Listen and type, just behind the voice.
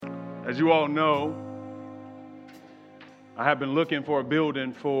As you all know, I have been looking for a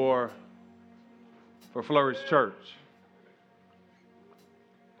building for Flourish Church.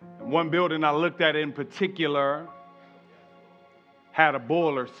 And one building I looked at in particular had a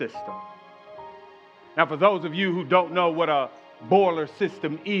boiler system. Now, for those of you who don't know what a boiler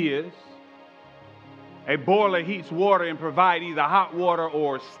system is, a boiler heats water and provides either hot water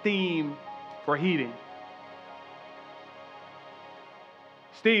or steam for heating.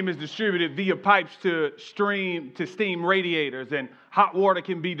 Steam is distributed via pipes to steam radiators, and hot water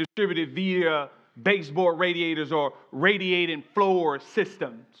can be distributed via baseboard radiators or radiating floor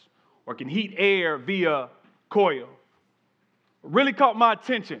systems, or can heat air via coil. What really caught my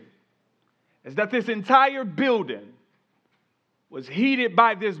attention is that this entire building was heated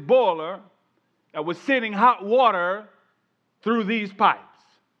by this boiler that was sending hot water through these pipes.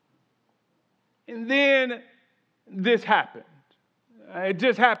 And then this happened. It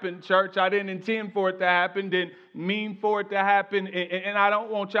just happened, church. I didn't intend for it to happen, didn't mean for it to happen. And I don't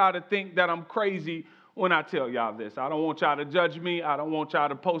want y'all to think that I'm crazy when I tell y'all this. I don't want y'all to judge me. I don't want y'all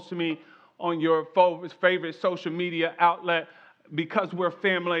to post me on your favorite social media outlet. Because we're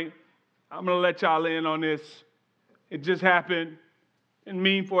family, I'm going to let y'all in on this. It just happened. Didn't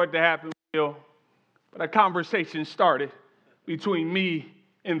mean for it to happen, but a conversation started between me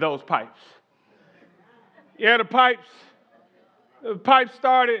and those pipes. Yeah, the pipes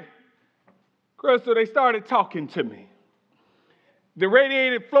started, Crystal, they started talking to me. The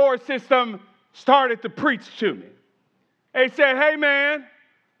radiated floor system started to preach to me. They said, "Hey, man."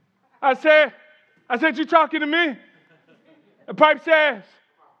 I said, "You talking to me?" The pipe says,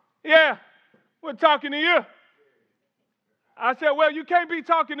 "Yeah, we're talking to you." I said, "Well, you can't be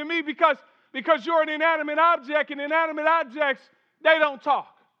talking to me because you're an inanimate object, and inanimate objects, they don't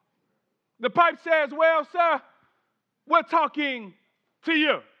talk." The pipe says, "Well, sir, we're talking to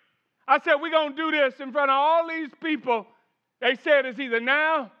you." I said, "We're going to do this in front of all these people." They said it's either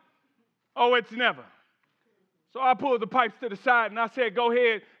now or it's never. So I pulled the pipes to the side and I said, "Go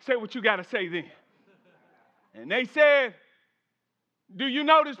ahead, say what you got to say then." And they said, "Do you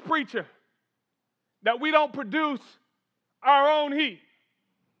notice, preacher, that we don't produce our own heat?"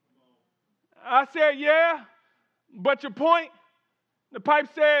 I said, "Yeah, but your point?" The pipe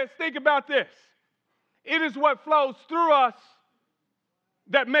says, "Think about this. It is what flows through us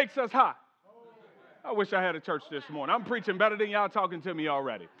that makes us hot." I wish I had a church this morning. I'm preaching better than y'all talking to me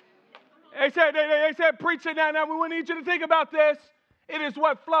already. They said, "Preacher, now we need you to think about this. It is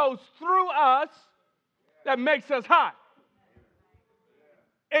what flows through us that makes us hot."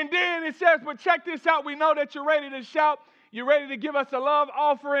 And then it says, "But check this out. We know that you're ready to shout. You're ready to give us a love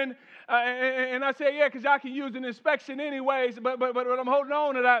offering." And I said, "Yeah, because y'all can use an inspection anyways, but I'm holding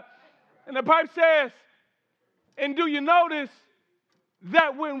on to that." And the pipe says, "And do you notice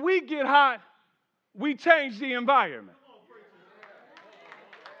that when we get hot, we change the environment?"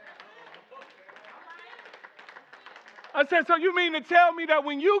 I said, "So you mean to tell me that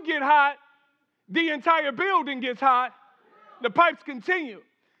when you get hot, the entire building gets hot?" The pipes continue.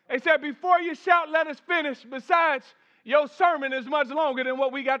 They said, "Before you shout, let us finish. Besides, your sermon is much longer than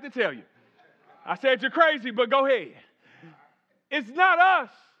what we got to tell you." I said, "You're crazy, but go ahead." It's not us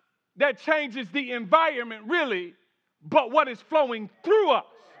that changes the environment, really, but what is flowing through us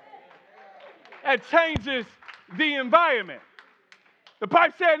that changes the environment. The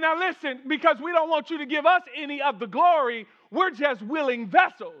pipe said, "Now listen, because we don't want you to give us any of the glory, we're just willing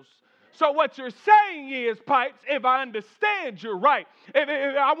vessels. So what you're saying is, pipes, if I understand you right, if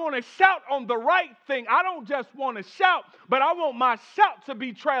I want to shout on the right thing, I don't just want to shout, but I want my shout to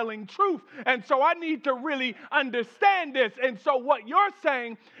be trailing truth. And so I need to really understand this. And so what you're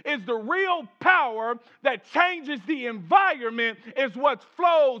saying is the real power that changes the environment is what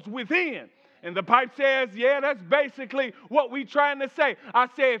flows within." And the pipe says, "Yeah, that's basically what we're trying to say." I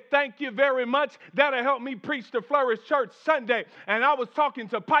said, "Thank you very much. That'll help me preach to Flourish Church Sunday." And I was talking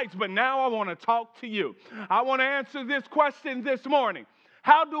to pipes, but now I want to talk to you. I want to answer this question this morning.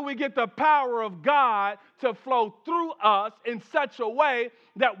 How do we get the power of God to flow through us in such a way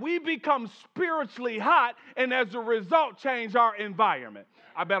that we become spiritually hot and as a result change our environment?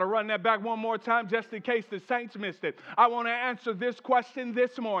 I better run that back one more time just in case the saints missed it. I want to answer this question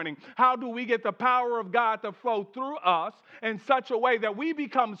this morning. How do we get the power of God to flow through us in such a way that we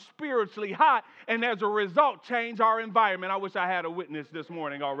become spiritually hot and as a result change our environment? I wish I had a witness this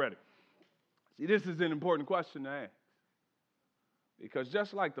morning already. See, this is an important question to ask. Because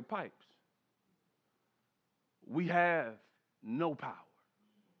just like the pipes, we have no power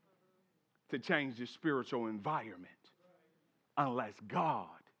to change the spiritual environment unless God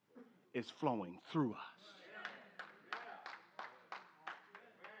is flowing through us.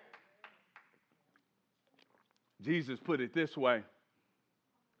 Jesus put it this way.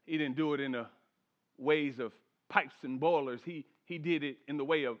 He didn't do it in the ways of pipes and boilers. He did it in the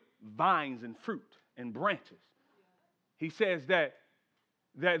way of vines and fruit and branches. He says that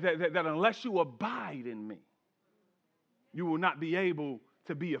unless you abide in me, you will not be able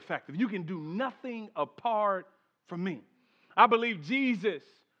to be effective. You can do nothing apart from me. I believe Jesus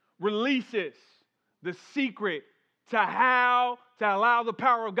releases the secret to how to allow the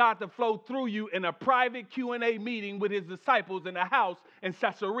power of God to flow through you in a private Q&A meeting with his disciples in a house in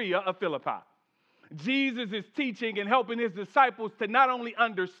Caesarea of Philippi. Jesus is teaching and helping his disciples to not only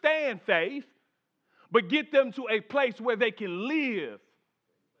understand faith, but get them to a place where they can live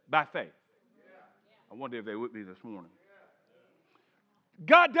by faith. I wonder if they're with me this morning.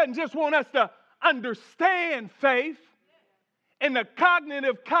 God doesn't just want us to understand faith in a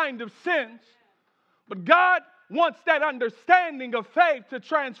cognitive kind of sense, but God wants that understanding of faith to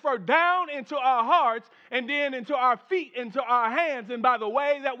transfer down into our hearts and then into our feet, into our hands, and by the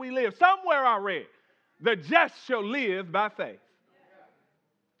way that we live. Somewhere I read, the just shall live by faith.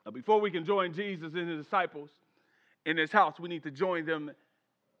 Now, before we can join Jesus and his disciples in his house, we need to join them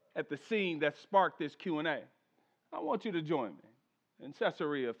at the scene that sparked this Q&A. I want you to join me in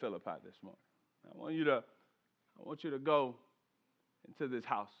Caesarea Philippi this morning. I want you to go into this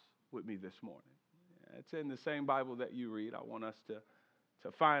house with me this morning. It's in the same Bible that you read. I want us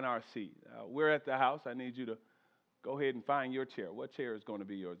to find our seat. We're at the house. I need you to go ahead and find your chair. What chair is going to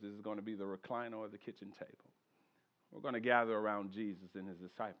be yours? Is it going to be the recliner or the kitchen table? We're going to gather around Jesus and his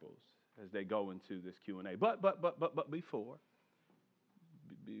disciples as they go into this Q&A. But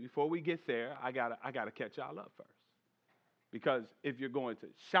before we get there, I gotta catch y'all up first. Because if you're going to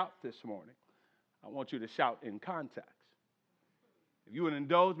shout this morning, I want you to shout in context. If you would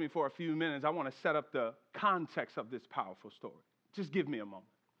indulge me for a few minutes, I want to set up the context of this powerful story. Just give me a moment.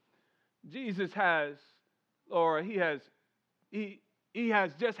 Jesus has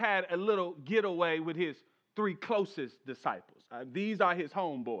just had a little getaway with his three closest disciples. These are his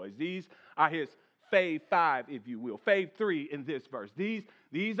homeboys. These are his fave five, if you will. Fave three in this verse. These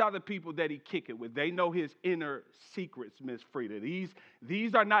are the people that he kick it with. They know his inner secrets, Miss Frida.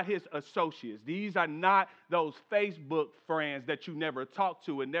 These are not his associates. These are not those Facebook friends that you never talk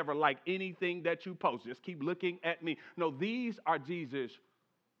to and never like anything that you post. Just keep looking at me. No, these are Jesus'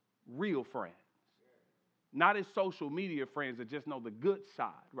 real friends. Not his social media friends that just know the good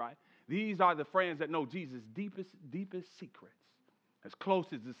side, right? These are the friends that know Jesus' deepest secrets. His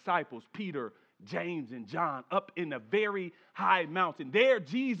closest disciples, Peter, James, and John, up in a very high mountain. There,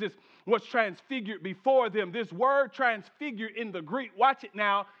 Jesus was transfigured before them. This word transfigured in the Greek, watch it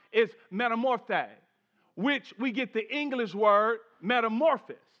now, is metamorphe, which we get the English word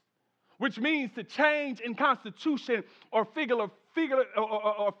metamorphosis, which means to change in constitution or physical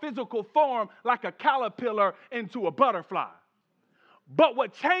form like a caterpillar into a butterfly. But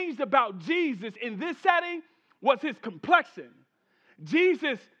what changed about Jesus in this setting was his complexion.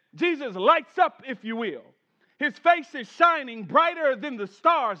 Jesus lights up, if you will. His face is shining brighter than the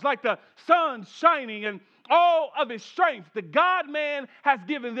stars, like the sun shining, and all of his strength. The God-man has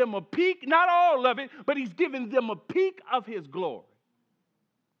given them a peek, not all of it, but he's given them a peek of his glory.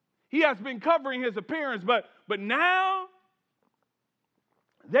 He has been covering his appearance, but now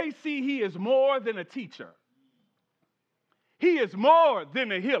they see he is more than a teacher. He is more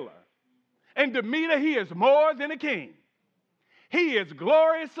than a healer. And Demeter, he is more than a king. He is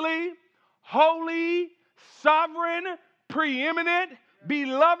gloriously, holy, sovereign, preeminent,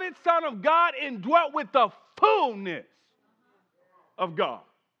 beloved Son of God, indwelt with the fullness of God.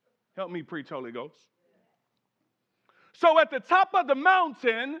 Help me preach, Holy Ghost. So at the top of the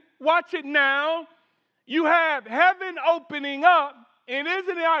mountain, watch it now, you have heaven opening up, and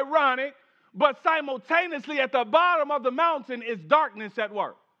isn't it ironic, but simultaneously at the bottom of the mountain is darkness at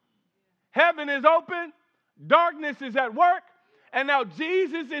work. Heaven is open, darkness is at work, and now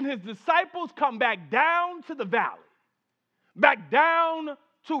Jesus and his disciples come back down to the valley, back down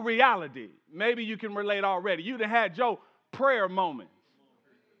to reality. Maybe you can relate already. You done had your prayer moments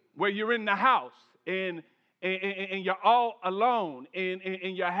where you're in the house and you're all alone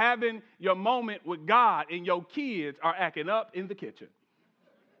and you're having your moment with God and your kids are acting up in the kitchen.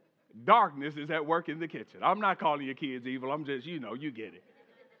 Darkness is at work in the kitchen. I'm not calling your kids evil. I'm just, you get it.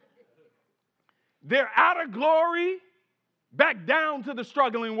 They're out of glory, back down to the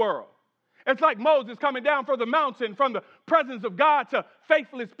struggling world. It's like Moses coming down from the mountain, from the presence of God to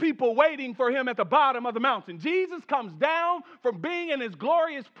faithless people waiting for him at the bottom of the mountain. Jesus comes down from being in his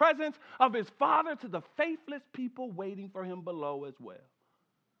glorious presence of his Father to the faithless people waiting for him below as well.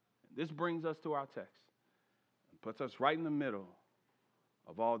 This brings us to our text and puts us right in the middle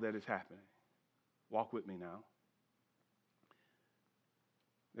of all that is happening. Walk with me now.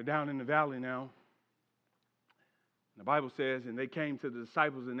 They're down in the valley now. The Bible says, and they came to the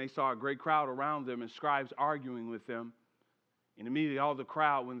disciples and they saw a great crowd around them and scribes arguing with them. And immediately all the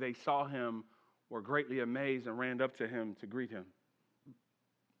crowd, when they saw him, were greatly amazed and ran up to him to greet him.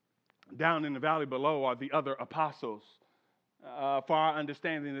 Down in the valley below are the other apostles. For our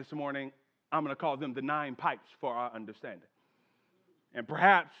understanding this morning, I'm going to call them the 9 pipes for our understanding. And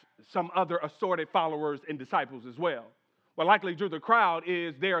perhaps some other assorted followers and disciples as well. What likely drew the crowd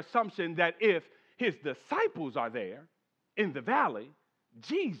is their assumption that if his disciples are there in the valley,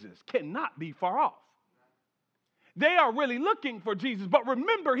 Jesus cannot be far off. They are really looking for Jesus, but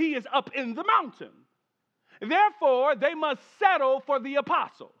remember, he is up in the mountain. Therefore, they must settle for the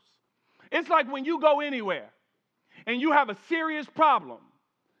apostles. It's like when you go anywhere and you have a serious problem,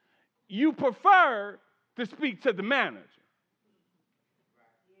 you prefer to speak to the manager.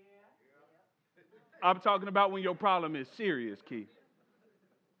 I'm talking about when your problem is serious, Keith.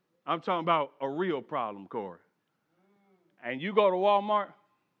 I'm talking about a real problem, Corey. And you go to Walmart,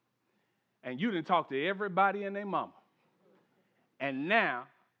 and you done talk to everybody and their mama. And now,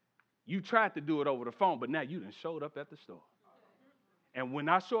 you tried to do it over the phone, but now you done showed up at the store. And when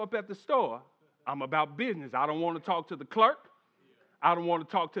I show up at the store, I'm about business. I don't want to talk to the clerk. I don't want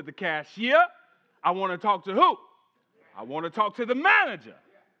to talk to the cashier. I want to talk to who? I want to talk to the manager.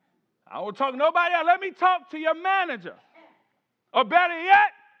 I don't want to talk to nobody else. Let me talk to your manager. Or better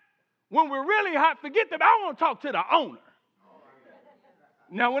yet, when we're really hot, forget that. I want to talk to the owner.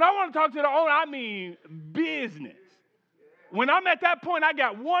 Now, when I want to talk to the owner, I mean business. When I'm at that point, I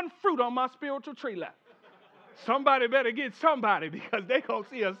got one fruit on my spiritual tree left. Somebody better get somebody because they going to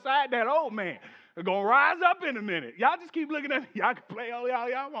see a side that old man. They're going to rise up in a minute. Y'all just keep looking at me. Y'all can play all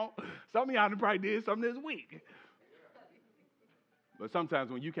y'all want. Some of y'all probably did something this week. But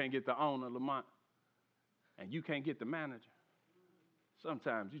sometimes when you can't get the owner, Lamont, and you can't get the manager,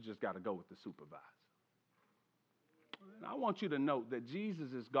 sometimes you just got to go with the supervisor. And I want you to note that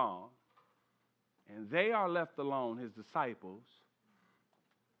Jesus is gone, and they are left alone, his disciples,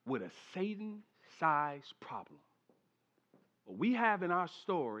 with a Satan-sized problem. What we have in our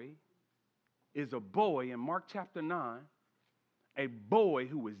story is a boy in Mark chapter 9, a boy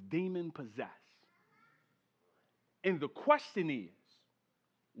who was demon-possessed. And the question is,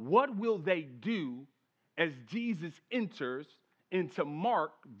 what will they do as Jesus enters into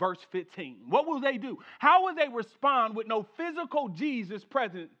Mark verse 15? What will they do? How will they respond with no physical Jesus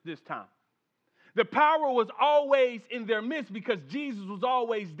present this time? The power was always in their midst because Jesus was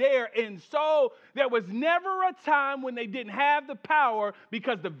always there. And so there was never a time when they didn't have the power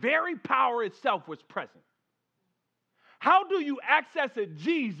because the very power itself was present. How do you access a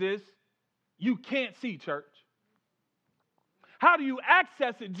Jesus you can't see, church? How do you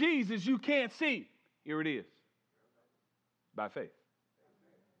access a Jesus you can't see? Here it is. By faith.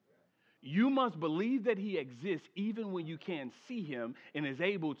 You must believe that he exists even when you can't see him and is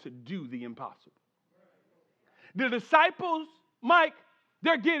able to do the impossible. The disciples, Mike,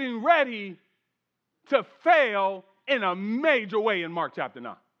 they're getting ready to fail in a major way in Mark chapter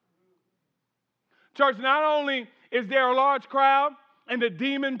 9. Church, not only is there a large crowd and a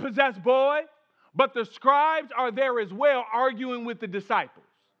demon-possessed boy, but the scribes are there as well, arguing with the disciples.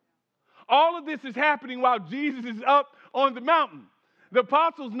 All of this is happening while Jesus is up on the mountain. The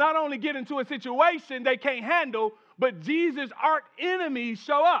apostles not only get into a situation they can't handle, but Jesus' arch enemies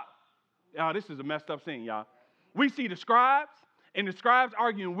show up. Y'all, this is a messed up scene, y'all. We see the scribes, and the scribes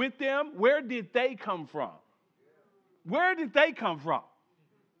arguing with them. Where did they come from? Where did they come from?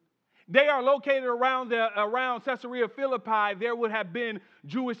 They are located around Caesarea Philippi. There would have been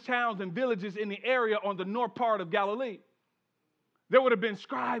Jewish towns and villages in the area on the north part of Galilee. There would have been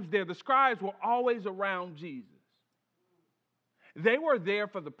scribes there. The scribes were always around Jesus. They were there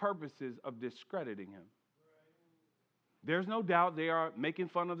for the purposes of discrediting him. There's no doubt they are making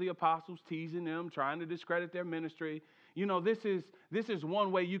fun of the apostles, teasing them, trying to discredit their ministry. You know, this is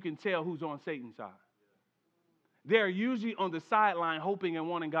one way you can tell who's on Satan's side. They're usually on the sideline hoping and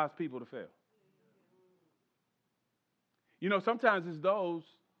wanting God's people to fail. You know, sometimes it's those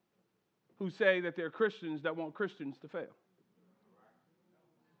who say that they're Christians that want Christians to fail.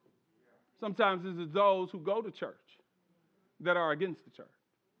 Sometimes it's those who go to church that are against the church.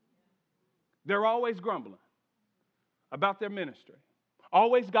 They're always grumbling about their ministry,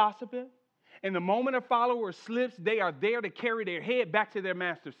 always gossiping. And the moment a follower slips, they are there to carry their head back to their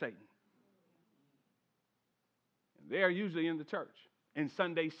master, Satan. They are usually in the church, in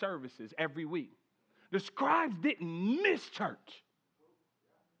Sunday services every week. The scribes didn't miss church.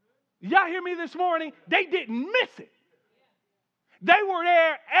 Y'all hear me this morning? They didn't miss it. They were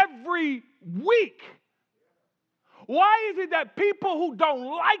there every week. Why is it that people who don't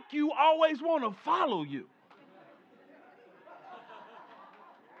like you always want to follow you?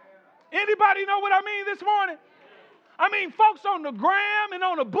 Anybody know what I mean this morning? I mean, folks on the gram and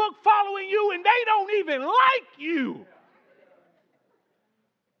on the book following you, and they don't even like you.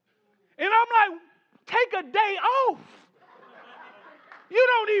 And I'm like, take a day off. You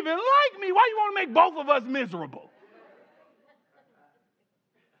don't even like me. Why you want to make both of us miserable?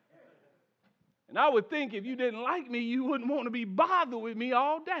 And I would think if you didn't like me, you wouldn't want to be bothered with me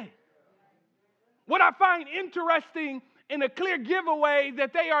all day. What I find interesting in a clear giveaway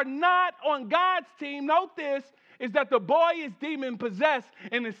that they are not on God's team, note this, is that the boy is demon possessed,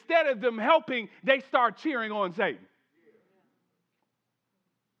 and instead of them helping, they start cheering on Satan.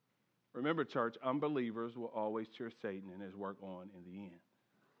 Remember, church, unbelievers will always cheer Satan and his work on in the end.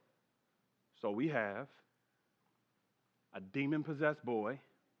 So we have a demon-possessed boy,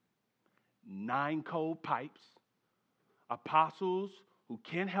 9 cold pipes, apostles who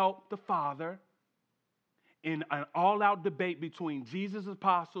can't help the Father, in an all-out debate between Jesus'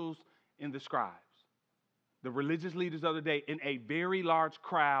 apostles and the scribes, the religious leaders of the day, and a very large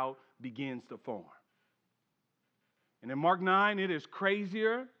crowd begins to form. And in Mark 9, it is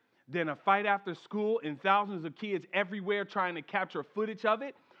crazier than a fight after school, and thousands of kids everywhere trying to capture footage of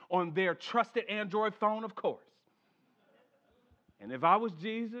it on their trusted Android phone, of course. And if I was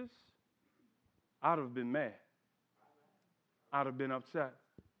Jesus, I'd have been mad. I'd have been upset.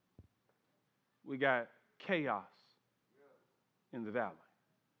 We got chaos in the valley.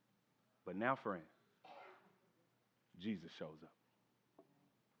 But now, friend, Jesus shows up.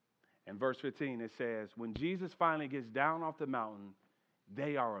 In verse 15, it says, when Jesus finally gets down off the mountain,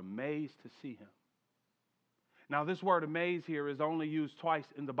 they are amazed to see him. Now, this word amaze here is only used twice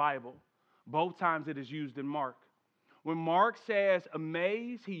in the Bible. Both times it is used in Mark. When Mark says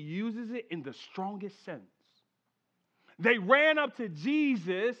amaze, he uses it in the strongest sense. They ran up to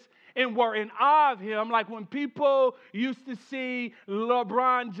Jesus and were in awe of him, like when people used to see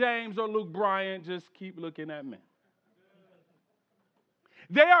LeBron James or Luke Bryant. Just keep looking at me.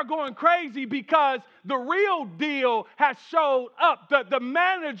 They are going crazy because the real deal has showed up. The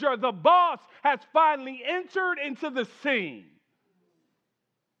manager, the boss, has finally entered into the scene.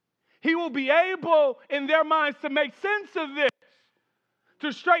 He will be able, in their minds, to make sense of this,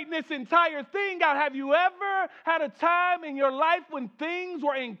 to straighten this entire thing out. Have you ever had a time in your life when things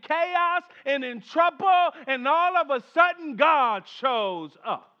were in chaos and in trouble, and all of a sudden God shows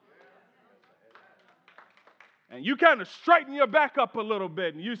up? And you kind of straighten your back up a little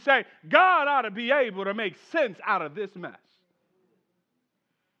bit, and you say, God ought to be able to make sense out of this mess.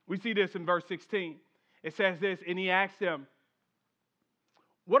 We see this in verse 16. It says this, and he asked him,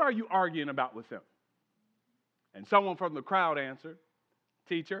 what are you arguing about with him? And someone from the crowd answered,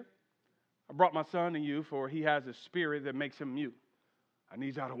 teacher, I brought my son to you, for he has a spirit that makes him mute. I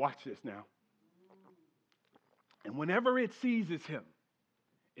need y'all to watch this now. And whenever it seizes him,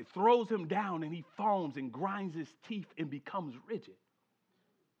 it throws him down, and he foams and grinds his teeth and becomes rigid.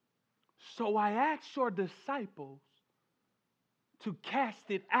 So I asked your disciples to cast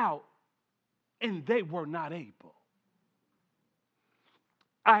it out, and they were not able.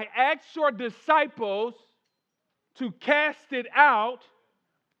 I asked your disciples to cast it out,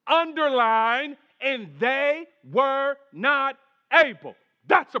 underline, and they were not able.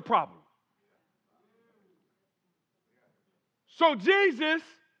 That's a problem. So Jesus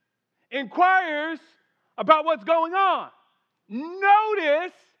inquires about what's going on.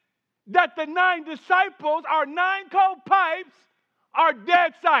 Notice that the 9 disciples, our 9 cold pipes, are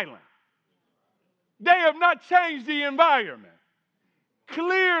dead silent. They have not changed the environment.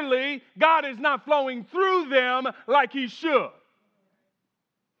 Clearly, God is not flowing through them like he should.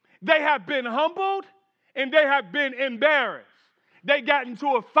 They have been humbled and they have been embarrassed. They got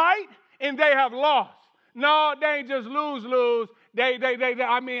into a fight and they have lost. No, they ain't just lose. They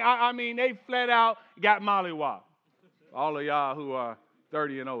flat out got mollywopped. All of y'all who are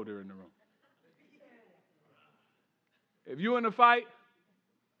 30 and older in the room. If you're in a fight,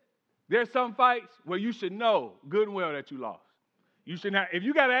 there's some fights where you should know good and well that you lost. You should not. If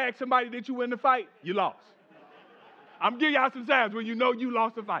you got to ask somebody that you win the fight, you lost. I'm giving y'all some signs when you know you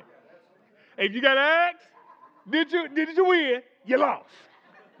lost the fight. If you got to ask, did you win? You lost.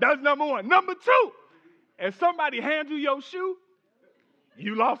 That's number 1. Number 2, if somebody hands you your shoe,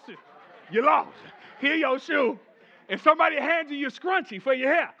 you lost it. You lost. Here your shoe. If somebody hands you your scrunchie for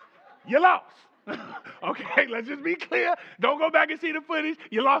your hair, you lost. Okay, let's just be clear. Don't go back and see the footage.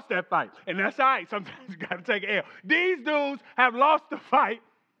 You lost that fight. And that's all right. Sometimes you got to take an L. These dudes have lost the fight,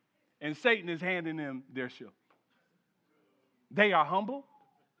 and Satan is handing them their shoe. They are humble,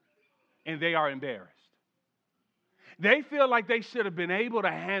 and they are embarrassed. They feel like they should have been able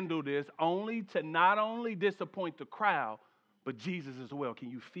to handle this only to not only disappoint the crowd, but Jesus as well.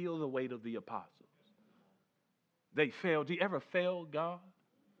 Can you feel the weight of the apostles? They failed. Do you ever fail God?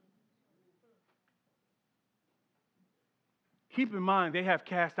 Keep in mind, they have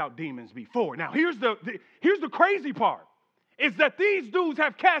cast out demons before. Now, here's the crazy part, is that these dudes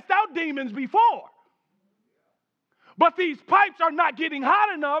have cast out demons before. But these pipes are not getting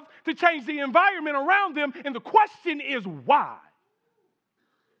hot enough to change the environment around them. And the question is why?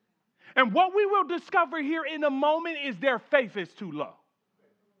 And what we will discover here in a moment is their faith is too low.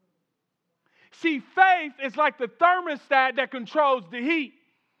 See, faith is like the thermostat that controls the heat.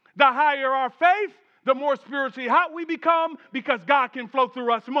 The higher our faith, the more spiritually hot we become because God can flow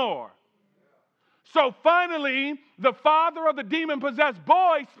through us more. So finally, the father of the demon-possessed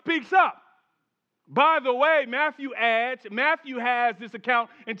boy speaks up. By the way, Matthew has this account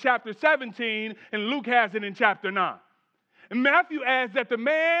in chapter 17, and Luke has it in chapter 9. And Matthew adds that the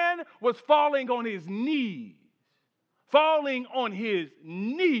man was falling on his knees. Falling on his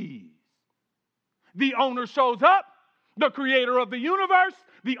knees. The owner shows up, the creator of the universe,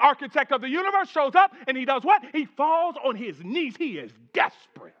 the architect of the universe shows up, and he does what? He falls on his knees. He is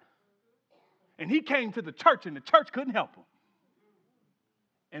desperate. And he came to the church, and the church couldn't help him.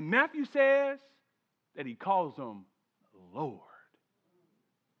 And Matthew says that he calls him Lord.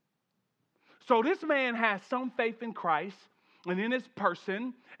 So this man has some faith in Christ and in his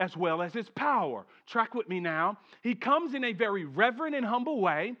person as well as his power. Track with me now. He comes in a very reverent and humble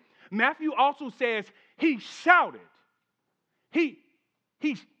way. Matthew also says he shouted. He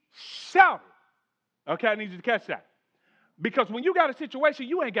shouted. Okay, I need you to catch that. Because when you got a situation,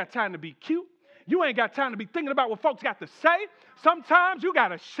 you ain't got time to be cute. You ain't got time to be thinking about what folks got to say. Sometimes you got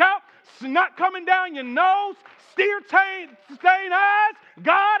to shout, snot coming down your nose, stained eyes.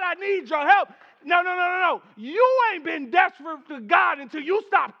 God, I need your help. No. You ain't been desperate to God until you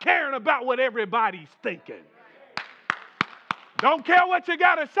stop caring about what everybody's thinking. Don't care what you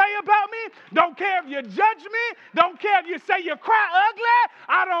got to say about me. Don't care if you judge me. Don't care if you say you cry ugly.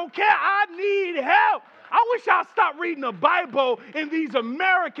 I don't care. I need help. I wish I'd stop reading the Bible in these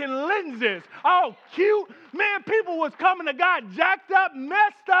American lenses. Oh, cute. Man, people was coming to God jacked up,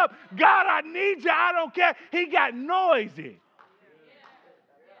 messed up. God, I need you. I don't care. He got noisy.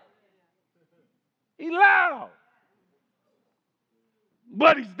 He loud.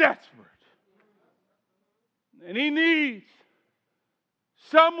 But he's desperate. And he needs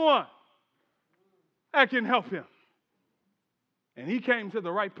someone that can help him. And he came to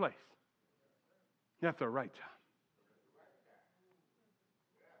the right place at the right time.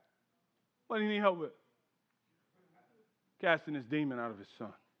 What do you need help with? Casting this demon out of his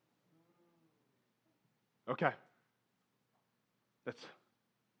son. Okay. Let's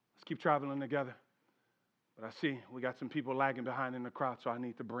keep traveling together. But I see we got some people lagging behind in the crowd, so I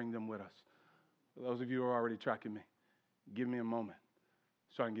need to bring them with us. For those of you who are already tracking me, give me a moment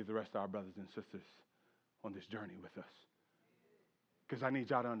so I can give the rest of our brothers and sisters on this journey with us. Because I need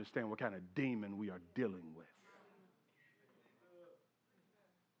y'all to understand what kind of demon we are dealing with.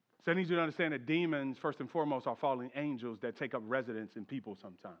 So I need you to understand that demons, first and foremost, are fallen angels that take up residence in people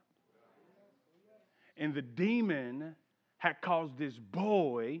sometimes. And the demon had caused this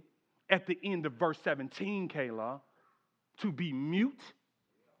boy at the end of verse 17, Kayla, to be mute.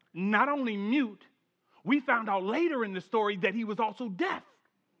 Not only mute, we found out later in the story that he was also deaf.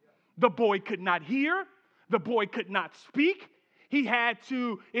 The boy could not hear. The boy could not speak. It had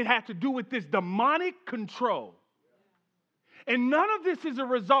to do with this demonic control. And none of this is a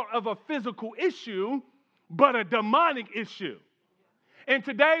result of a physical issue, but a demonic issue. In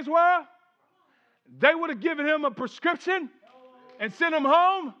today's world, they would have given him a prescription and sent him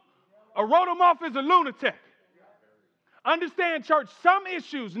home or wrote him off as a lunatic. Understand, church, some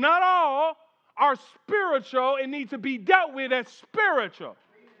issues, not all, are spiritual and need to be dealt with as spiritual.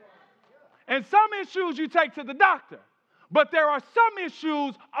 And some issues you take to the doctor. But there are some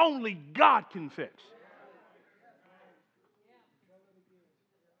issues only God can fix.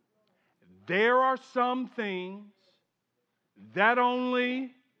 There are some things that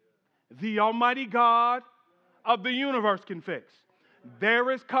only the Almighty God of the universe can fix.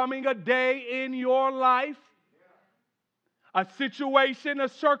 There is coming a day in your life, a situation, a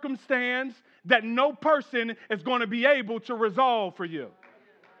circumstance that no person is going to be able to resolve for you.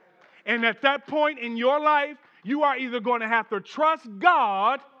 And at that point in your life, you are either going to have to trust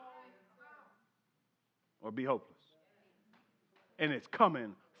God or be hopeless. And it's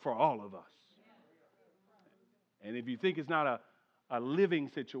coming for all of us. And if you think it's not a living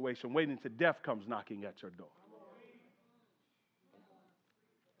situation, waiting until death comes knocking at your door.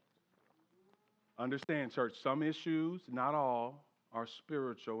 Understand, church, some issues, not all, are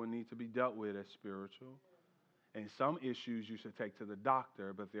spiritual and need to be dealt with as spiritual. And some issues you should take to the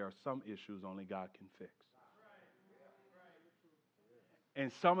doctor, but there are some issues only God can fix.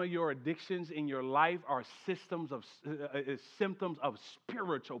 And some of your addictions in your life are symptoms of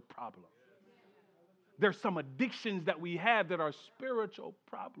spiritual problems. There's some addictions that we have that are spiritual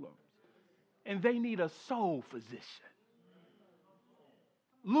problems, and they need a soul physician.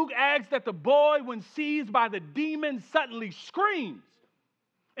 Luke asks that the boy, when seized by the demon, suddenly screams.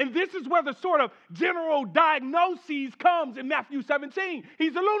 And this is where the sort of general diagnosis comes in Matthew 17.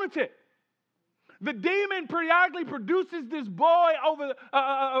 He's a lunatic. The demon periodically produces this boy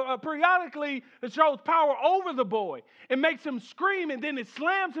periodically it shows power over the boy. It makes him scream, and then it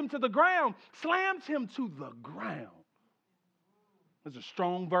slams him to the ground. Slams him to the ground. There's a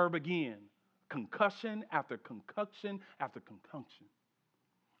strong verb again. Concussion after concussion after concussion.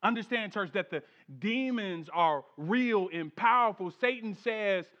 Understand, church, that the demons are real and powerful. Satan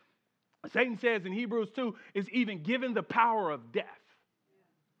says in Hebrews 2, is even given the power of death.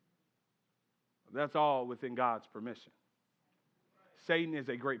 That's all within God's permission. Satan is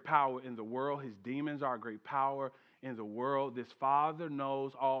a great power in the world. His demons are a great power in the world. This Father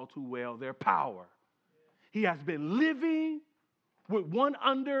knows all too well their power. He has been living with one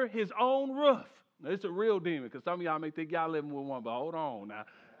under his own roof. Now, it's a real demon, because some of y'all may think y'all living with one, but hold on now.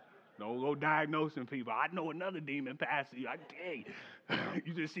 Don't go diagnosing people. I know another demon, Pastor. I tell you.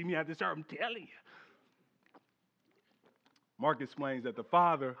 You just see me at this earth. I'm telling you. Mark explains that the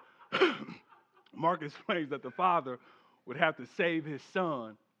Father would have to save his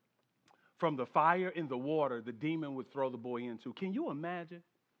son from the fire and the water the demon would throw the boy into. Can you imagine?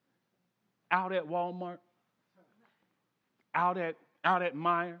 Out at Walmart, out at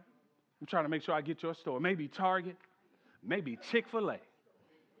Meijer. I'm trying to make sure I get your store. Maybe Target, maybe Chick-fil-A,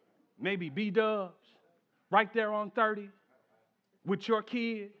 maybe B-Dubs, right there on 30 with your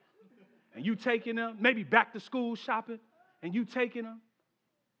kid, and you taking them, maybe back to school shopping, and you taking them,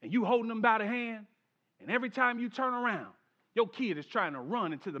 and you holding them by the hand, and every time you turn around, your kid is trying to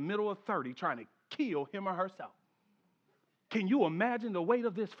run into the middle of 30, trying to kill him or herself. Can you imagine the weight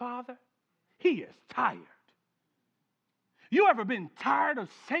of this father? He is tired. You ever been tired of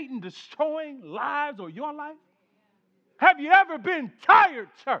Satan destroying lives or your life? Have you ever been tired,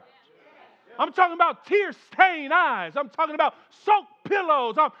 church? I'm talking about tear-stained eyes. I'm talking about soaked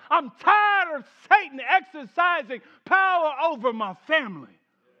pillows. I'm tired of Satan exercising power over my family.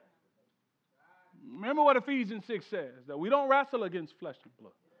 Remember what Ephesians 6 says, that we don't wrestle against flesh and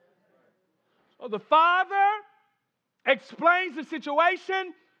blood. So the Father explains the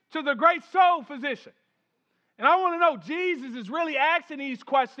situation to the great soul physician. And I want to know, Jesus is really asking these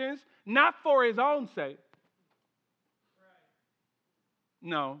questions not for his own sake.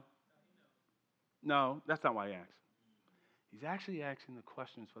 No, that's not why he asks. He's actually asking the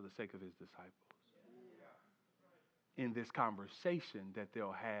questions for the sake of his disciples. In this conversation that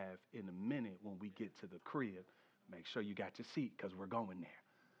they'll have in a minute when we get to the crib, make sure you got your seat, because we're going there.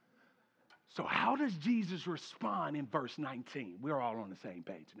 So how does Jesus respond in verse 19? We're all on the same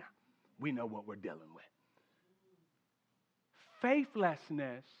page now. We know what we're dealing with.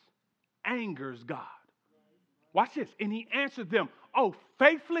 Faithlessness angers God. Watch this. And he answered them, "Oh,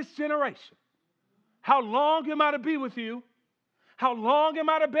 faithless generation, how long am I to be with you? How long am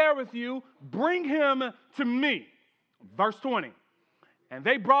I to bear with you? Bring him to me." Verse 20. And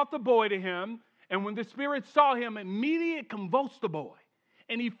they brought the boy to him, and when the spirit saw him, immediately it convulsed the boy.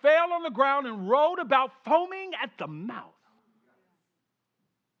 And he fell on the ground and rolled about, foaming at the mouth.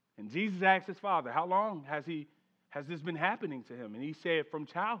 And Jesus asked his father, "How long has this been happening to him?" And he said, "From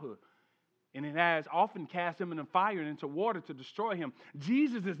childhood. And it has often cast him into fire and into water to destroy him."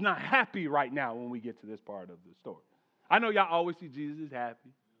 Jesus is not happy right now when we get to this part of the story. I know y'all always see Jesus is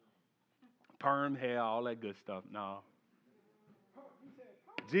happy. Perm hair, all that good stuff. No.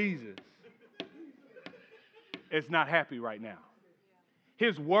 Jesus is not happy right now.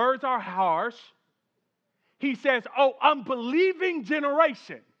 His words are harsh. He says, "Oh, unbelieving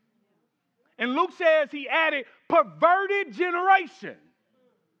generation." And Luke says he added, "perverted generation.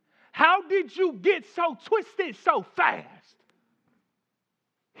 How did you get so twisted so fast?"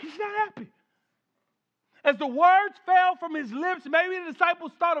 He's not happy. As the words fell from his lips, maybe the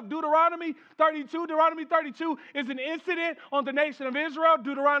disciples thought of Deuteronomy 32. Deuteronomy 32 is an incident on the nation of Israel.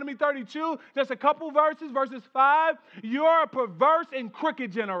 Deuteronomy 32, just a couple verses, verses 5. You're a perverse and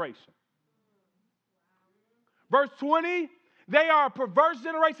crooked generation. Verse 20, they are a perverse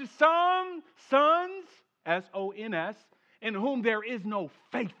generation. Some sons, S-O-N-S, in whom there is no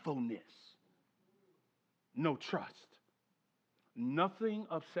faithfulness, no trust. Nothing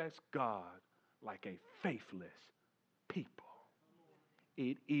upsets God like a faithless people.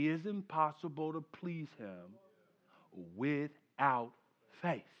 It is impossible to please him without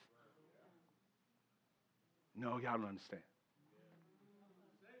faith. No, y'all don't understand.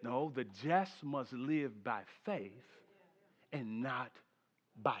 No, the just must live by faith and not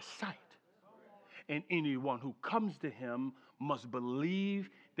by sight. And anyone who comes to him must believe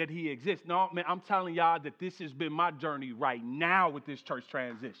that he exists. No, man, I'm telling y'all that this has been my journey right now with this church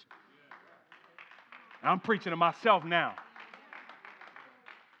transition. I'm preaching to myself now.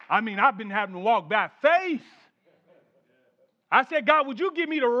 I mean, I've been having to walk by faith. I said, God, would you give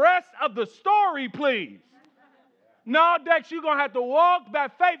me the rest of the story, please? No, Dex, you're going to have to walk by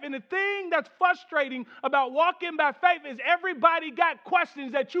faith. And the thing that's frustrating about walking by faith is everybody got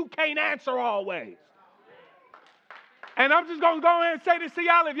questions that you can't answer always. And I'm just going to go ahead and say this to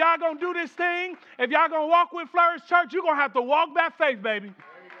y'all. If y'all going to do this thing, if y'all going to walk with Flourish Church, you're going to have to walk by faith, baby.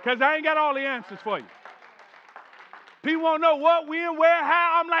 Because I ain't got all the answers for you. People want to know what, when, where,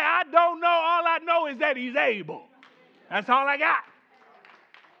 how. I'm like, I don't know. All I know is that he's able. That's all I got.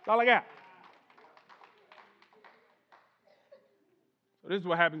 That's all I got. So this is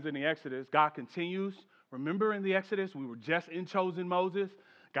what happens in the Exodus. God continues. Remember in the Exodus, we were just in chosen Moses.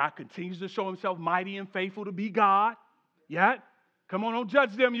 God continues to show himself mighty and faithful to be God. Yeah? Come on, don't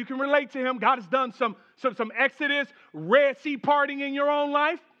judge them. You can relate to him. God has done some Exodus, Red Sea parting in your own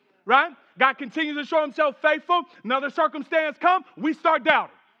life. Right? God continues to show himself faithful. Another circumstance comes, we start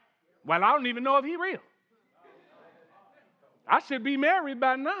doubting. Well, I don't even know if he's real. I should be married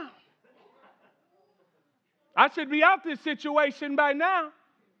by now. I should be out this situation by now.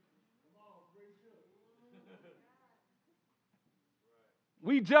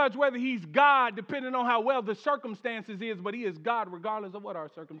 We judge whether he's God depending on how well the circumstances is, but he is God regardless of what our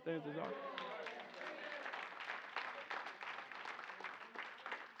circumstances are.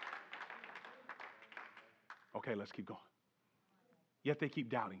 Okay, let's keep going. Yet they keep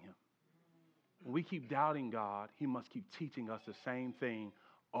doubting him. When we keep doubting God, he must keep teaching us the same thing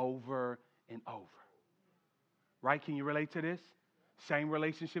over and over. Right? Can you relate to this? Same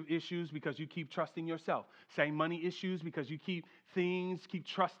relationship issues because you keep trusting yourself. Same money issues because you keep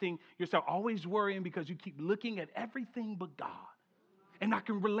trusting yourself. Always worrying because you keep looking at everything but God. And I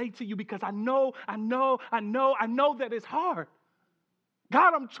can relate to you because I know that it's hard.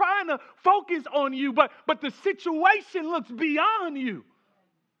 God, I'm trying to focus on you, but the situation looks beyond you.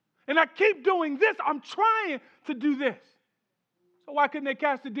 And I keep doing this. I'm trying to do this. So why couldn't they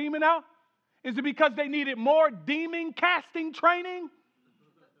cast the demon out? Is it because they needed more demon casting training?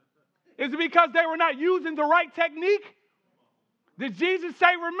 Is it because they were not using the right technique? Did Jesus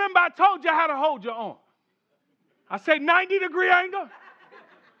say, remember, I told you how to hold your arm? I said 90-degree angle.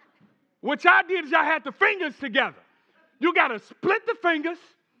 What y'all did is y'all had the fingers together. You got to split the fingers,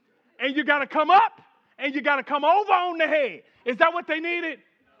 and you got to come up, and you got to come over on the head. Is that what they needed?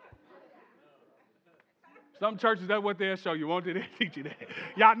 Some churches, that's what they'll show you. Won't they? They'll teach you that.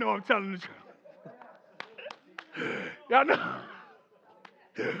 Y'all know I'm telling the truth. Y'all know.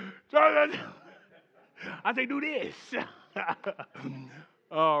 I say, do this.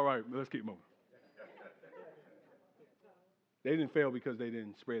 All right, let's keep moving. They didn't fail because they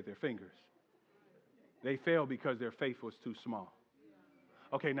didn't spread their fingers. They failed because their faith was too small.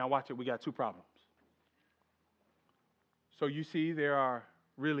 Okay, now watch it. We got two problems. So you see, there are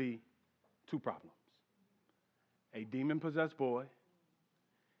really two problems. A demon-possessed boy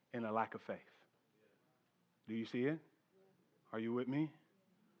and a lack of faith. Do you see it? Are you with me?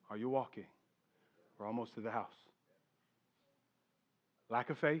 Are you walking? We're almost to the house. Lack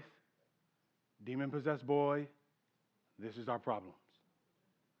of faith, demon-possessed boy, this is our problems.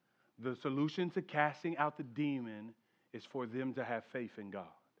 The solution to casting out the demon is for them to have faith in God.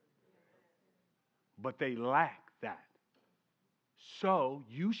 But they lack that. So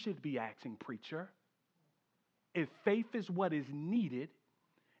you should be asking, preacher, if faith is what is needed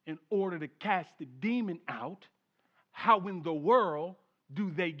in order to cast the demon out, how in the world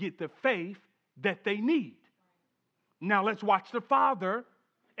do they get the faith that they need? Now let's watch the Father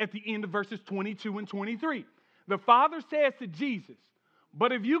at the end of verses 22 and 23. The Father says to Jesus,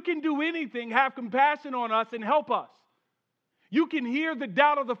 but if you can do anything, have compassion on us and help us. You can hear the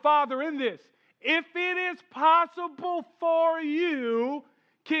doubt of the Father in this. If it is possible for you,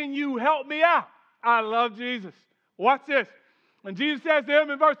 can you help me out? I love Jesus. Watch this. And Jesus says to him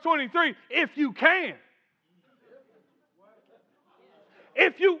in verse 23, if you can.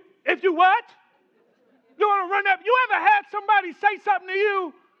 If you what? You want to run up? You ever had somebody say something to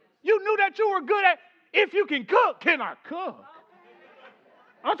you? You knew that you were good at, if you can cook, can I cook?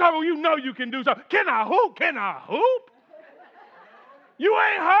 I'm talking about you know you can do something. Can I hoop? Can I hoop? You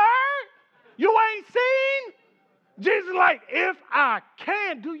ain't heard? You ain't seen? Jesus is like, if I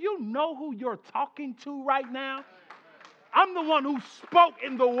can. Do you know who you're talking to right now? I'm the one who spoke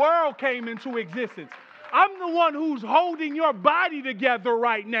and the world came into existence. I'm the one who's holding your body together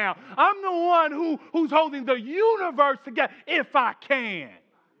right now. I'm the one who's holding the universe together. If I can.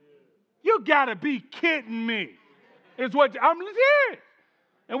 You got to be kidding me. Is what I'm serious.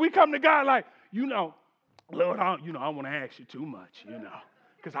 And we come to God like, Lord, I want to ask you too much,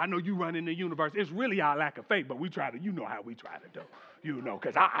 because I know you run in the universe. It's really our lack of faith, but we try to, how we try to do,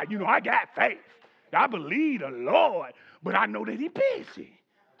 because I got faith. I believe the Lord, but I know that He's busy.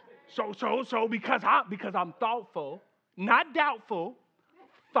 So because I'm thoughtful, not doubtful,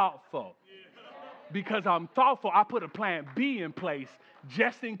 thoughtful. Because I'm thoughtful, I put a plan B in place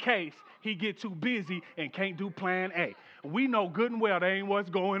just in case He get too busy and can't do plan A. We know good and well that ain't what's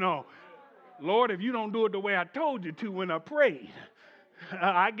going on. Lord, if you don't do it the way I told you to when I prayed,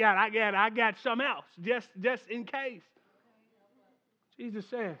 I got something else just in case. Jesus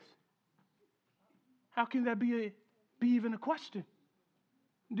says, how can that be even a question?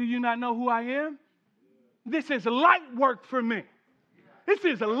 Do you not know who I am? This is light work for me. This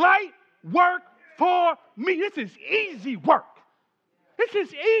is light work for me. This is easy work. This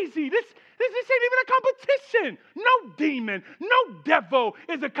is easy. This ain't even a competition. No demon, no devil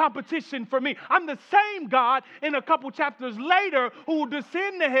is a competition for me. I'm the same God in a couple chapters later who will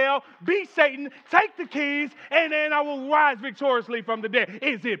descend to hell, beat Satan, take the keys, and then I will rise victoriously from the dead.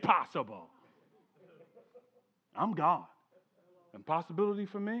 Is it possible? I'm God. Impossibility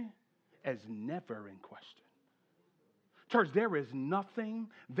for me is never in question. Church, there is nothing,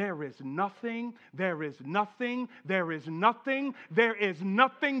 there is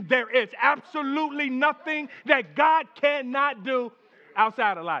absolutely nothing that God cannot do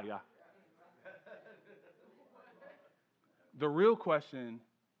outside of life, y'all. The real question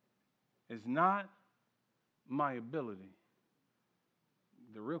is not my ability.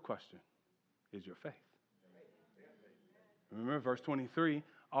 The real question is your faith. Remember verse 23,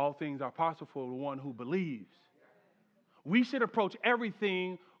 all things are possible for the one who believes. We should approach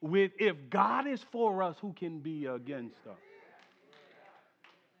everything with, if God is for us, who can be against us?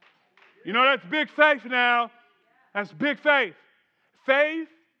 That's big faith now. That's big faith. Faith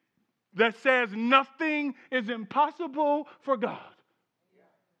that says nothing is impossible for God.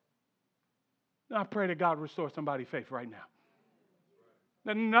 Now I pray that God restore somebody's faith right now.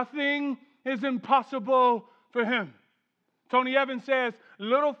 That nothing is impossible for Him. Tony Evans says,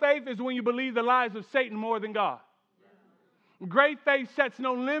 little faith is when you believe the lies of Satan more than God. Great faith sets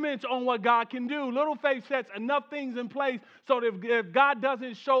no limits on what God can do. Little faith sets enough things in place so that if God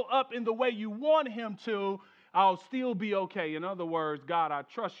doesn't show up in the way you want Him to, I'll still be okay. In other words, God, I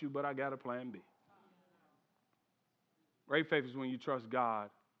trust you, but I got a plan B. Great faith is when you trust God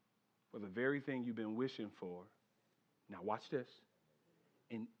for the very thing you've been wishing for. Now watch this.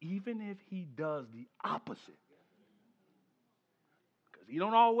 And even if He does the opposite, because He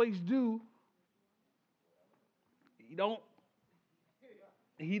don't always do, He don't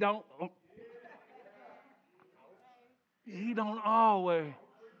always.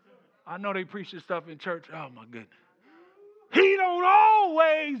 I know they preach this stuff in church. Oh, my goodness. He don't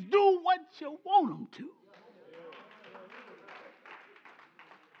always do what you want Him to.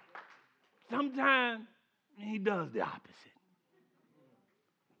 Sometimes He does the opposite.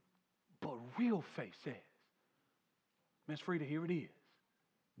 But real faith says, Miss Frida, here it is.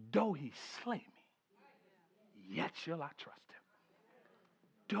 Though He slay me, yet shall I trust Him.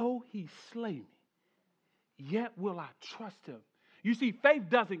 Though He slay me, yet will I trust Him. You see, faith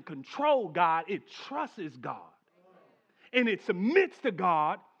doesn't control God, it trusts God. And it submits to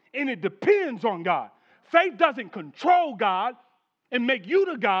God, and it depends on God. Faith doesn't control God and make you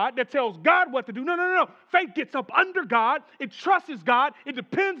the God that tells God what to do. No. Faith gets up under God, it trusts God, it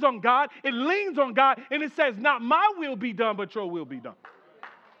depends on God, it leans on God, and it says, not my will be done, but your will be done.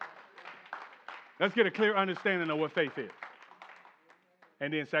 Let's get a clear understanding of what faith is.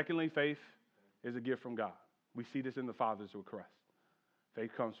 And then secondly, faith is a gift from God. We see this in the fathers who are Christ.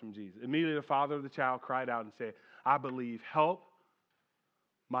 Faith comes from Jesus. Immediately the father of the child cried out and said, I believe, help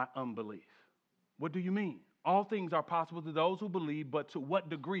my unbelief. What do you mean? All things are possible to those who believe, but to what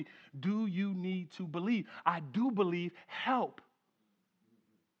degree do you need to believe? I do believe, help.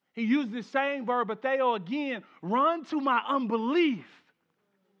 He used the same verb, Theo, again, run to my unbelief.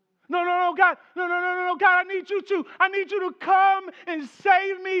 No, God. No, God, I need you to come and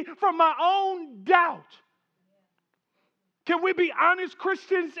save me from my own doubt. Can we be honest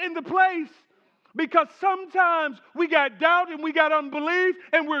Christians in the place? Because sometimes we got doubt and we got unbelief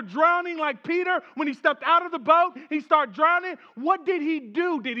and we're drowning like Peter. When he stepped out of the boat, he started drowning. What did he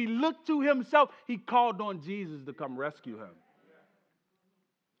do? Did he look to himself? He called on Jesus to come rescue him.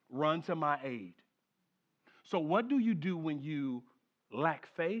 Run to my aid. So what do you do when you lack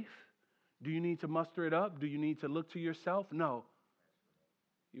faith? Do you need to muster it up? Do you need to look to yourself? No.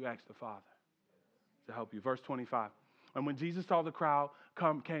 You ask the Father to help you. Verse 25. And when Jesus saw the crowd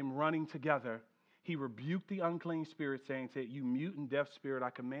came running together, he rebuked the unclean spirit, saying to it, you mute and deaf spirit, I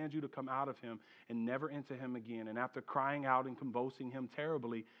command you to come out of him and never enter him again. And after crying out and convulsing him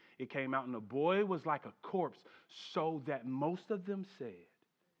terribly, it came out, and the boy was like a corpse, so that most of them said,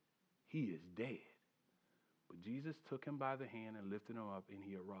 he is dead. But Jesus took him by the hand and lifted him up, and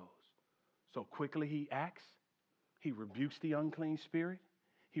he arose. So quickly he acts. He rebukes the unclean spirit.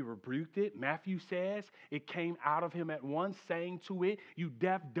 He rebuked it. Matthew says it came out of him at once, saying to it, you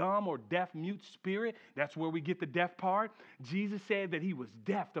deaf, dumb, or deaf, mute spirit. That's where we get the deaf part. Jesus said that he was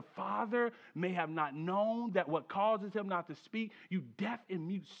deaf. The Father may have not known that what causes him not to speak. You deaf and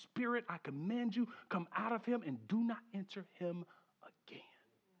mute spirit, I command you, come out of him and do not enter him again.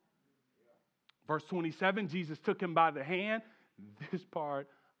 Verse 27, Jesus took him by the hand. This part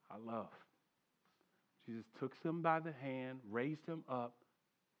I love. Jesus took him by the hand, raised him up,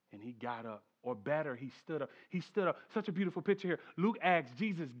 and he got up. Or better, he stood up. He stood up. Such a beautiful picture here. Luke adds,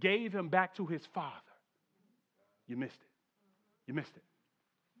 Jesus gave him back to his Father. You missed it. You missed it.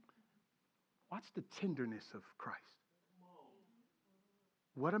 Watch the tenderness of Christ.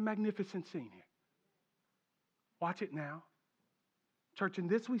 What a magnificent scene here. Watch it now. Church, in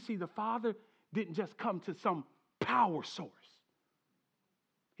this we see the Father didn't just come to some power source.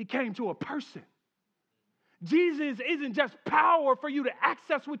 He came to a person. Jesus isn't just power for you to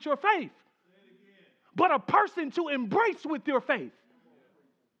access with your faith, but a person to embrace with your faith.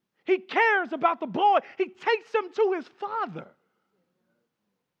 He cares about the boy. He takes him to his Father.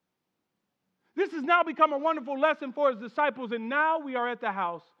 This has now become a wonderful lesson for his disciples, and now we are at the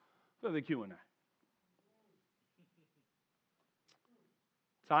house for the Q&A.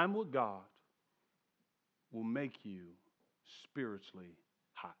 Time with God will make you spiritually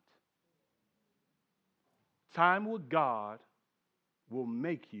hot. Time with God will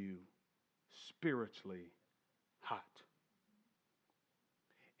make you spiritually hot.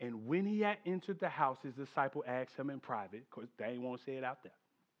 And when he had entered the house, his disciple asked him in private, because they ain't want to say it out there.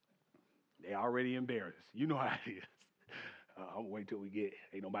 They already embarrassed. You know how it is. I'm wait till we get,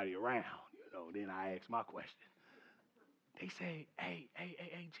 ain't nobody around, then I ask my question. They say, hey,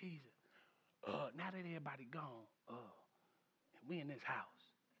 Jesus, now that everybody gone, and we in this house,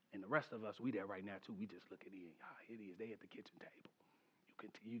 and the rest of us, we there right now too. We just looking in. It is. They at the kitchen table.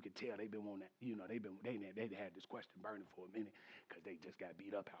 You can tell they've been on that. They had this question burning for a minute because they just got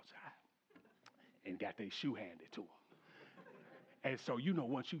beat up outside and got their shoe handed to them. And so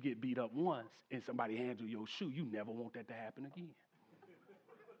once you get beat up once and somebody hands you your shoe, you never want that to happen again.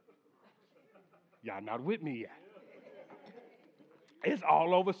 Y'all not with me yet? It's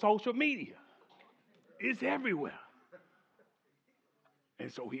all over social media. It's everywhere.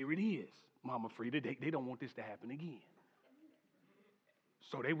 And so here it is. Mama Frida, they don't want this to happen again.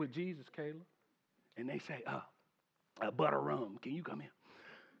 So they with Jesus, Kayla, and they say, butter rum, can you come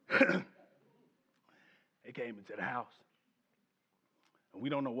in? They came into the house. And we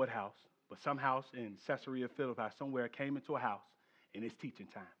don't know what house, but some house in Caesarea Philippi, somewhere came into a house, and it's teaching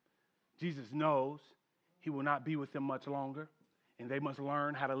time. Jesus knows he will not be with them much longer, and they must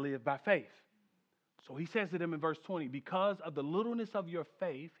learn how to live by faith. So he says to them in verse 20, because of the littleness of your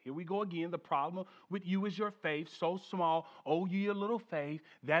faith, here we go again, the problem with you is your faith, so small, oh ye a little faith.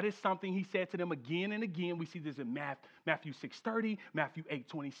 That is something he said to them again and again. We see this in Matthew 6:30, Matthew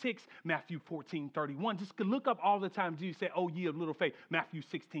 8:26, Matthew 14:31. Just look up all the time Jesus said, oh ye of little faith. Matthew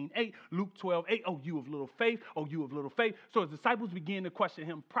 16:8, Luke 12:8, oh you of little faith, oh you of little faith. So his disciples began to question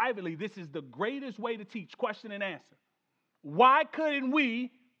him privately. This is the greatest way to teach, question and answer. Why couldn't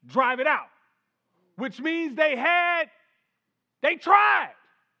we drive it out? Which means they tried,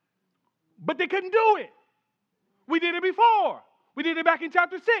 but they couldn't do it. We did it before. We did it back in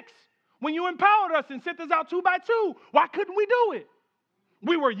chapter 6 when you empowered us and sent us out 2 by 2. Why couldn't we do it?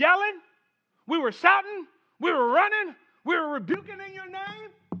 We were yelling. We were shouting. We were running. We were rebuking in your name.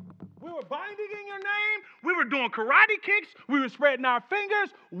 We were binding in your name. We were doing karate kicks. We were spreading our fingers.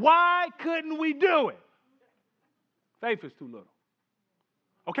 Why couldn't we do it? Faith is too little.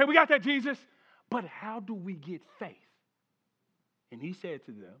 Okay, we got that, Jesus. But how do we get faith? And he said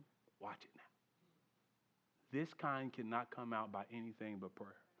to them, watch it now. This kind cannot come out by anything but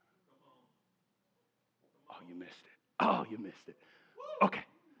prayer. Oh, you missed it. Oh, you missed it. Okay.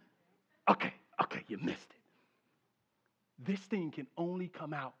 Okay, you missed it. This thing can only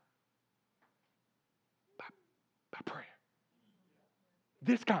come out by prayer.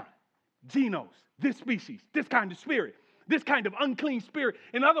 This kind, genos, this species, this kind of spirit, this kind of unclean spirit.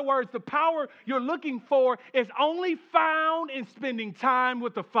 In other words, the power you're looking for is only found in spending time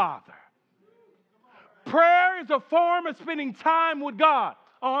with the Father. Prayer is a form of spending time with God.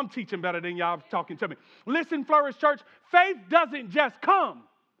 Oh, I'm teaching better than y'all talking to me. Listen, Flourish Church, faith doesn't just come.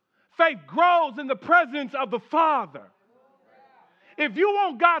 Faith grows in the presence of the Father. If you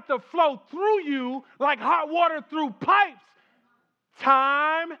want God to flow through you like hot water through pipes,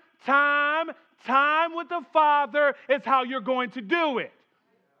 time with the Father is how you're going to do it.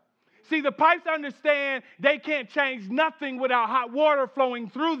 See, the pipes understand they can't change nothing without hot water flowing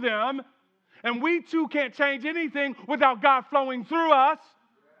through them. And we too can't change anything without God flowing through us.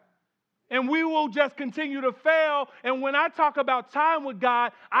 And we will just continue to fail. And when I talk about time with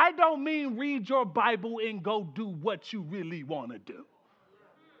God, I don't mean read your Bible and go do what you really want to do.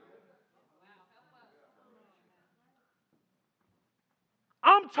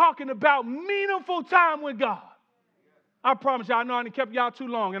 I'm talking about meaningful time with God. I promise you, I know I done kept y'all too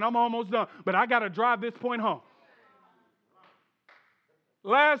long, and I'm almost done. But I got to drive this point home.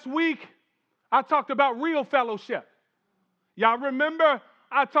 Last week, I talked about real fellowship. Y'all remember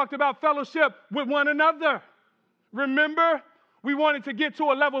I talked about fellowship with one another. Remember we wanted to get to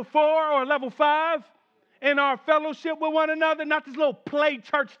a level 4 or a level 5 in our fellowship with one another, not this little play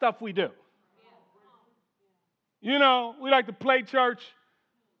church stuff we do. You know, we like to play church.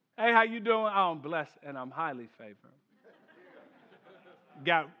 Hey, how you doing? Oh, I'm blessed and I'm highly favored.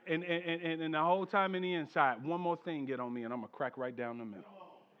 And the whole time in the inside, one more thing get on me and I'm going to crack right down the middle.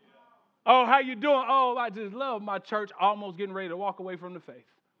 Oh, how you doing? Oh, I just love my church. Almost getting ready to walk away from the faith.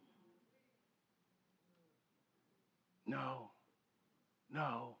 No.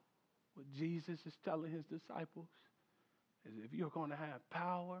 What Jesus is telling his disciples is if you're going to have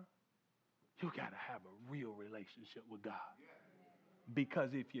power, you got to have a real relationship with God.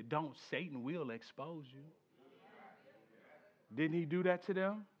 Because if you don't, Satan will expose you. Didn't he do that to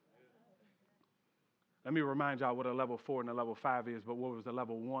them? Let me remind y'all what a level 4 and a level 5 is, but what was the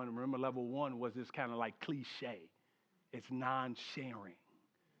level 1? Remember, level 1 was this kind of like cliche. It's non-sharing.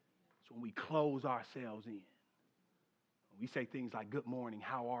 It's when we close ourselves in. We say things like, good morning,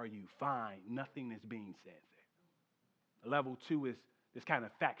 how are you? Fine. Nothing is being said there. Level 2 is this kind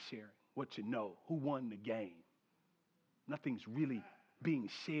of fact sharing, what you know, who won the game. Nothing's really being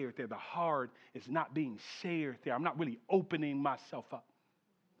shared there. The heart is not being shared there. I'm not really opening myself up.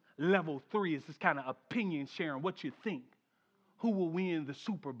 Level 3 is this kind of opinion sharing, what you think. Who will win the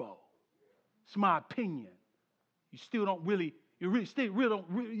Super Bowl? It's my opinion. You still don't really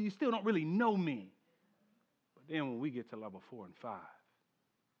know me. But then when we get to level 4 and 5,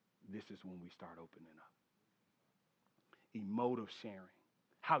 this is when we start opening up. Emotive sharing,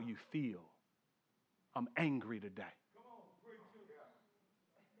 how you feel. I'm angry today.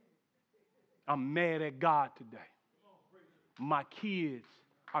 I'm mad at God today. My kids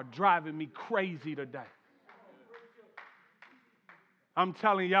are driving me crazy today. I'm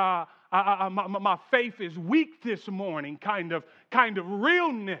telling y'all, my faith is weak this morning, kind of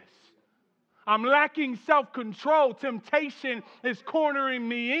realness. I'm lacking self-control. Temptation is cornering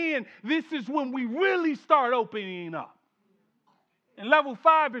me in. This is when we really start opening up. And level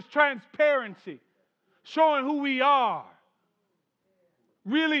 5 is transparency, showing who we are.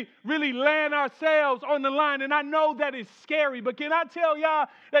 Really laying ourselves on the line. And I know that is scary, but can I tell y'all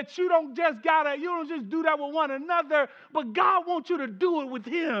that you don't just do that with one another, but God wants you to do it with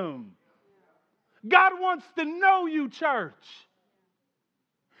him. God wants to know you, church.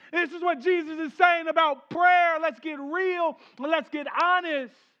 This is what Jesus is saying about prayer. Let's get real and let's get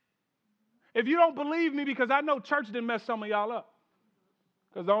honest. If you don't believe me, because I know church didn't mess some of y'all up.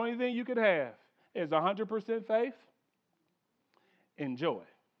 Because the only thing you could have is 100% faith and joy.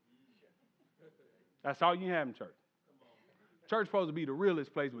 That's all you have in church. Church supposed to be the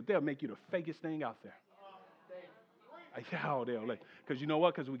realest place, but they'll make you the fakest thing out there. Because you know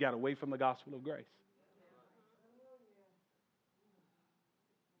what? Because we got away from the gospel of grace.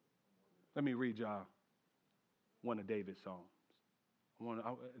 Let me read y'all one of David's Psalms.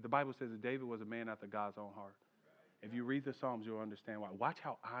 The Bible says that David was a man after God's own heart. If you read the Psalms, you'll understand why. Watch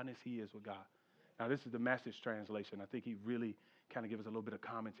how honest he is with God. Now, this is the Message translation. I think he really kind of gives us a little bit of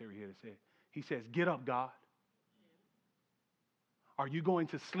commentary here to say. He says, get up, God. Are you going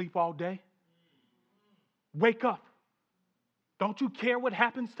to sleep all day? Wake up. Don't you care what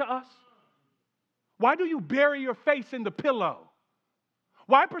happens to us? Why do you bury your face in the pillow?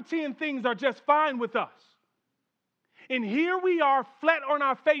 Why pretend things are just fine with us? And here we are, flat on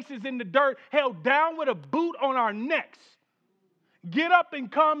our faces in the dirt, held down with a boot on our necks. Get up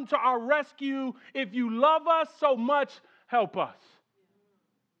and come to our rescue. If you love us so much, help us.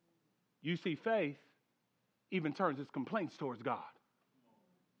 You see, faith even turns its complaints towards God.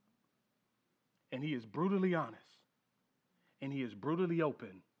 And he is brutally honest. And he is brutally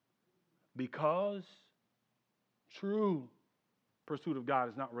open. Because true pursuit of God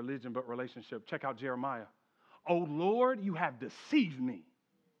is not religion, but relationship. Check out Jeremiah. Oh Lord, you have deceived me.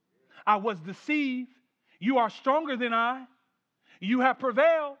 I was deceived. You are stronger than I. You have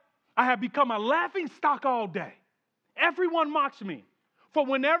prevailed. I have become a laughing stock all day. Everyone mocks me. For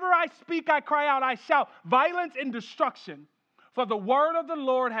whenever I speak, I cry out, I shout violence and destruction. For the word of the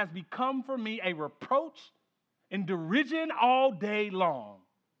Lord has become for me a reproach and derision all day long.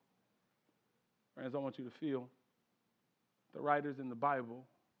 Friends, I want you to feel the writers in the Bible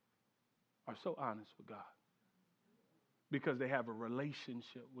are so honest with God because they have a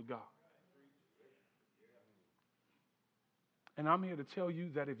relationship with God. And I'm here to tell you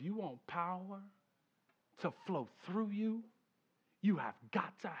that if you want power to flow through you, you have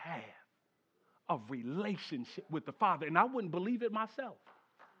got to have a relationship with the Father. And I wouldn't believe it myself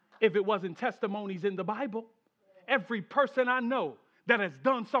if it wasn't testimonies in the Bible. Every person I know that has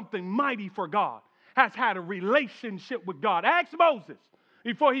done something mighty for God has had a relationship with God. Ask Moses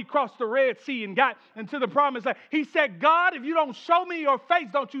before he crossed the Red Sea and got into the promised land. He said, God, if you don't show me your face,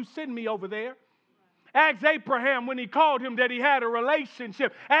 don't you send me over there. Ask Abraham when he called him that he had a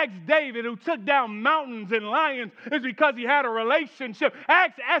relationship. Ask David who took down mountains and lions is because he had a relationship.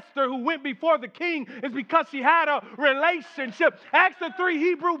 Ask Esther who went before the king is because she had a relationship. Ask the 3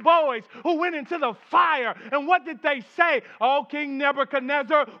 Hebrew boys who went into the fire and what did they say? Oh, King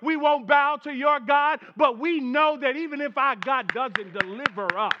Nebuchadnezzar, we won't bow to your God, but we know that even if our God doesn't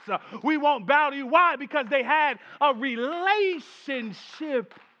deliver us, we won't bow to you. Why? Because they had a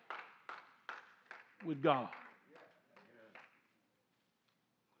relationship with God.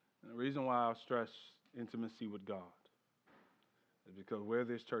 And the reason why I stress intimacy with God is because where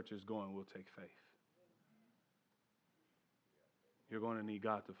this church is going will take faith. You're going to need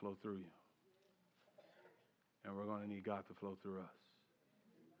God to flow through you. And we're going to need God to flow through us.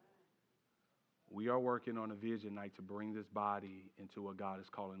 We are working on a vision night to bring this body into what God is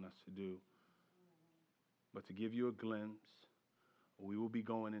calling us to do. But to give you a glimpse, we will be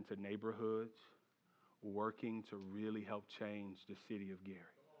going into neighborhoods, working to really help change the city of Gary.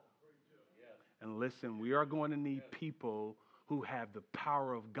 And listen, we are going to need people who have the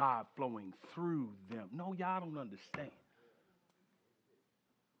power of God flowing through them. No, y'all don't understand.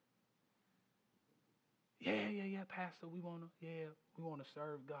 Yeah, Pastor, we want to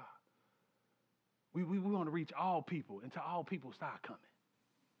serve God. We want to reach all people until all people start coming.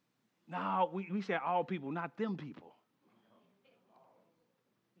 No, we said all people, not them people.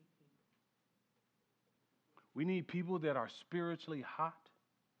 We need people that are spiritually hot.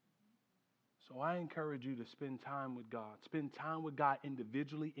 So I encourage you to spend time with God. Spend time with God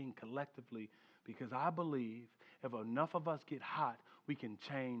individually and collectively, because I believe if enough of us get hot, we can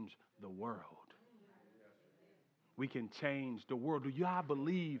change the world. We can change the world. Do y'all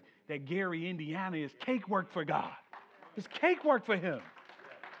believe that Gary, Indiana is cake work for God? It's cake work for him.